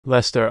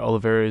Lester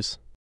Oliveros.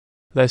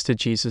 Lester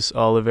Jesus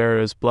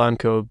Oliveros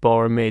Blanco,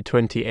 born May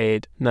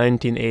 28,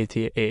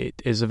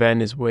 1988, is a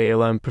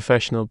Venezuelan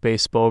professional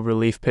baseball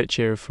relief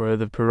pitcher for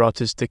the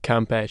Piratas de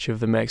Campeche of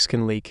the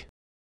Mexican League.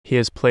 He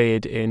has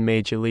played in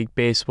Major League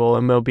Baseball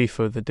and MLB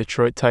for the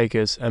Detroit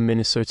Tigers and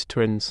Minnesota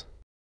Twins.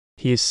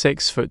 He is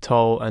 6 foot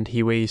tall and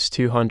he weighs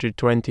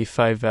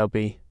 225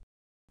 lb.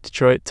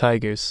 Detroit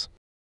Tigers.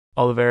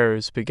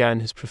 Oliveros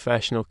began his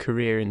professional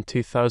career in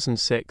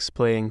 2006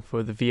 playing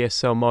for the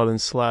VSL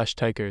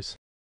Marlins/Tigers.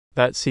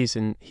 That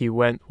season, he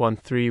went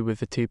 1-3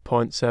 with a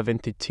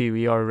 2.72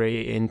 ERA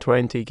in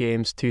 20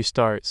 games, 2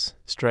 starts,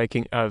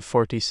 striking out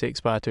 46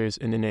 batters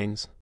in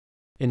innings.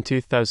 In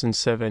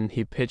 2007,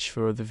 he pitched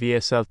for the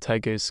VSL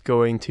Tigers,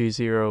 going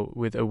 2-0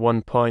 with a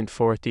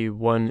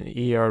 1.41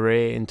 ERA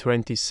in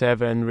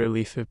 27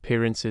 relief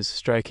appearances,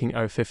 striking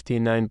out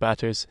 59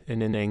 batters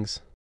in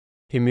innings.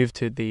 He moved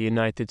to the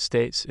United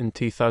States in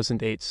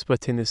 2008,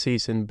 splitting the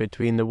season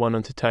between the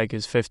Toronto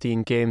Tigers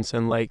 15 games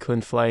and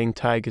Lakeland Flying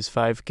Tigers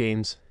 5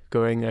 games,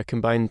 going a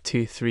combined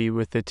 2-3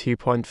 with a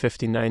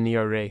 2.59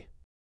 ERA.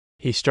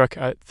 He struck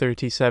out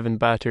 37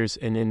 batters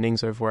in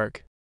innings of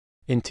work.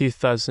 In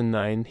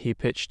 2009, he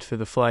pitched for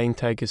the Flying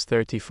Tigers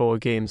 34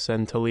 games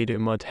and Toledo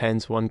Mud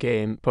Hens 1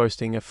 game,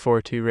 posting a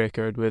 4-2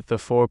 record with a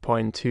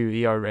 4.2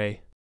 ERA.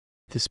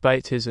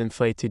 Despite his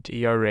inflated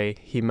ERA,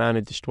 he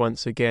managed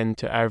once again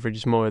to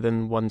average more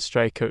than 1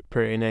 strikeout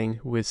per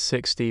inning, with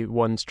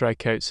 61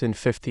 strikeouts in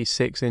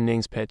 56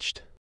 innings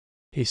pitched.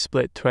 He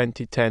split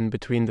 2010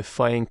 between the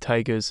Flying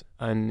Tigers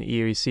and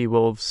Erie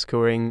Seawolves,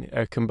 scoring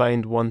a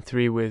combined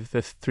 1-3 with a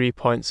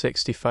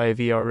 3.65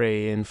 ERA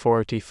in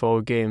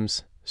 44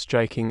 games,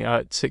 striking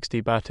out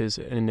 60 batters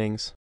in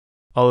innings.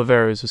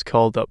 Oliveros was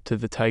called up to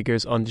the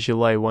Tigers on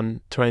July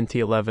 1,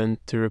 2011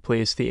 to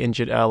replace the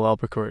injured Al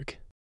Albuquerque.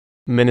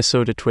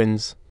 Minnesota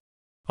Twins.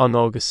 On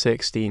August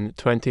 16,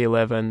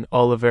 2011,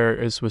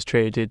 Oliveros was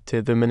traded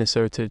to the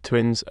Minnesota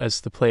Twins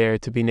as the player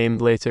to be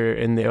named later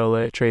in the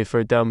outlet trade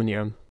for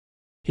Delmonium.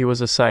 He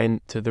was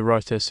assigned to the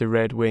Rochester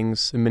Red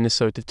Wings, the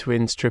Minnesota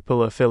Twins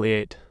triple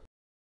affiliate.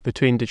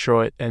 Between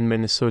Detroit and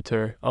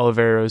Minnesota,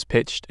 Oliveros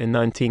pitched in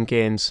 19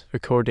 games,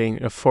 recording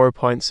a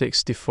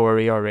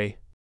 4.64 ERA.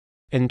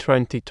 In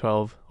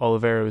 2012,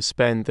 Oliveros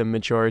spent the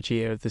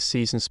majority of the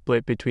season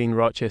split between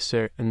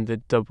Rochester and the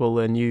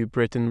Double-A New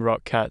Britain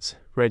Rockcats,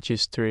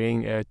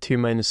 registering a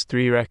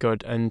 2-3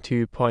 record and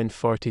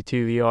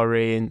 2.42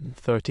 ERA in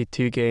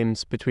 32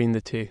 games between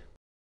the two.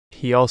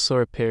 He also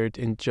appeared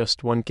in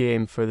just 1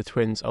 game for the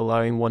Twins,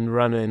 allowing 1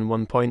 run in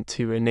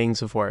 1.2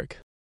 innings of work.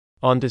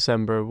 On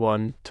December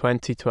 1,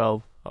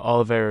 2012,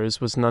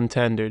 Oliveros was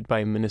non-tendered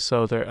by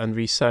Minnesota and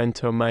re-signed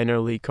to a minor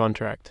league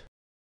contract.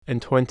 In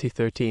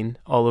 2013,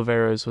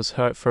 Oliveros was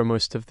hurt for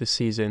most of the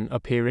season,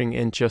 appearing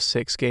in just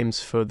 6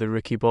 games for the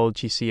Rookie Ball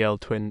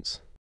GCL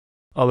Twins.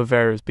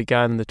 Oliveros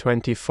began the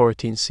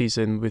 2014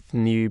 season with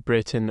New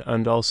Britain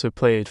and also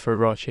played for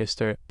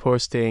Rochester,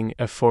 posting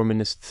a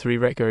 4-3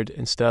 record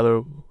and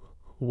stellar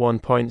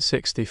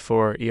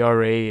 1.64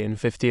 ERA in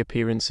 50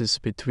 appearances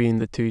between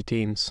the two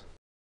teams.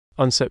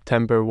 On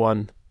September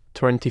 1,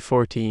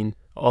 2014,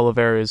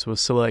 Oliveros was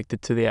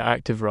selected to the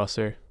active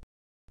roster.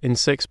 In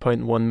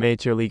 6.1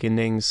 major league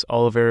innings,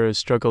 Oliveros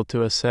struggled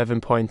to a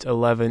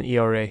 7.11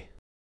 ERA.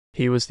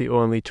 He was the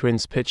only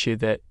Twins pitcher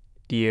that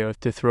year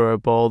to throw a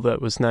ball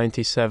that was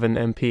 97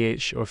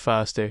 mph or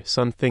faster,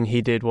 something he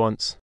did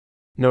once.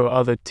 No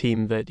other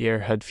team that year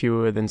had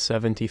fewer than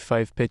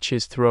 75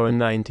 pitches throwing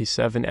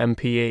 97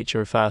 mph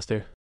or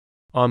faster.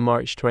 On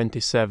March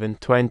 27,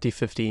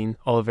 2015,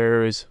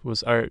 Oliveros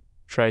was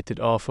traded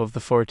off of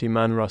the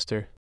 40-man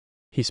roster.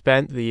 He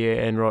spent the year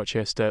in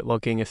Rochester,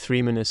 logging a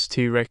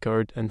 3-2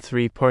 record and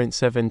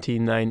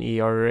 3.79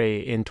 ERA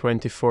in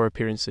 24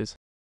 appearances.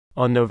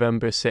 On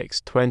November 6,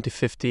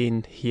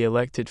 2015, he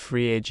elected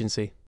free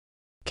agency.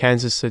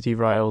 Kansas City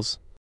Royals.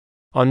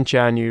 On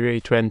January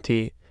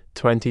 20,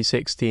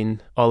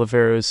 2016,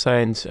 Oliveros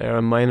signed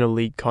a minor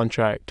league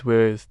contract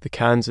with the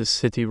Kansas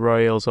City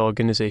Royals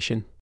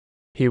organization.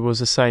 He was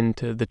assigned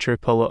to the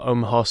AAA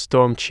Omaha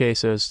Storm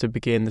Chasers to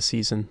begin the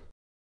season.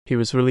 He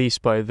was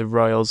released by the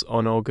Royals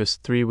on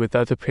August 3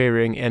 without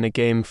appearing in a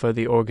game for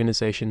the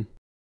organization.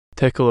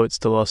 Tecolotes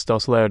de los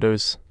Dos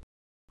Lerdos.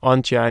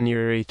 On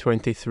January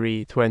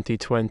 23,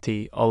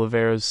 2020,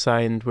 Oliveros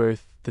signed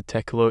with the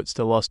Tecolotes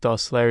de los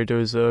Dos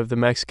Lerdos of the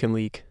Mexican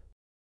League.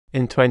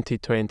 In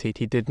 2020,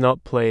 he did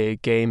not play a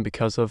game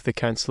because of the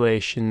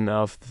cancellation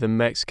of the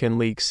Mexican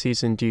League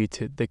season due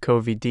to the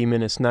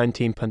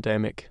COVID-19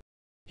 pandemic.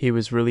 He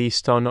was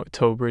released on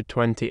October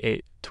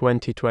 28,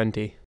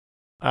 2020.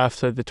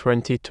 After the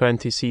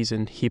 2020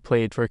 season, he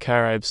played for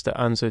Caribes de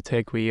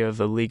Anzoátegui of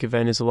the Liga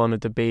Venezolana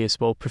de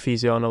Béisbol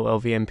Profesional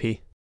LVMP.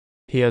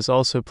 He has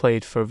also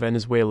played for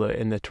Venezuela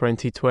in the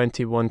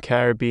 2021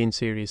 Caribbean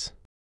Series.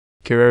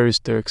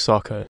 Guerreros de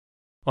Oaxaca.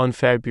 On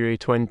February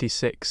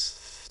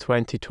 26,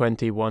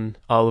 2021,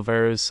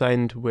 Oliveros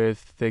signed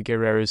with the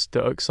Guerreros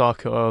de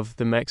Oaxaca of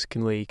the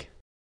Mexican League.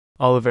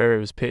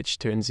 Oliveros pitched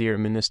to an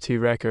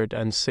 0-2 record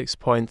and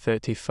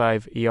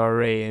 6.35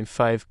 ERA in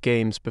 5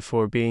 games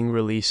before being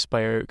released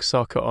by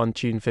Osaka on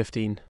June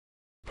 15.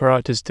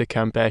 Piratas de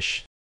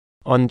Campeche.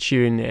 On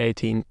June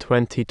 18,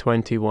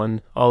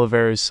 2021,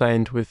 Oliveros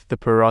signed with the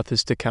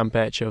Piratas de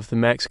Campeche of the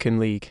Mexican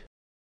League.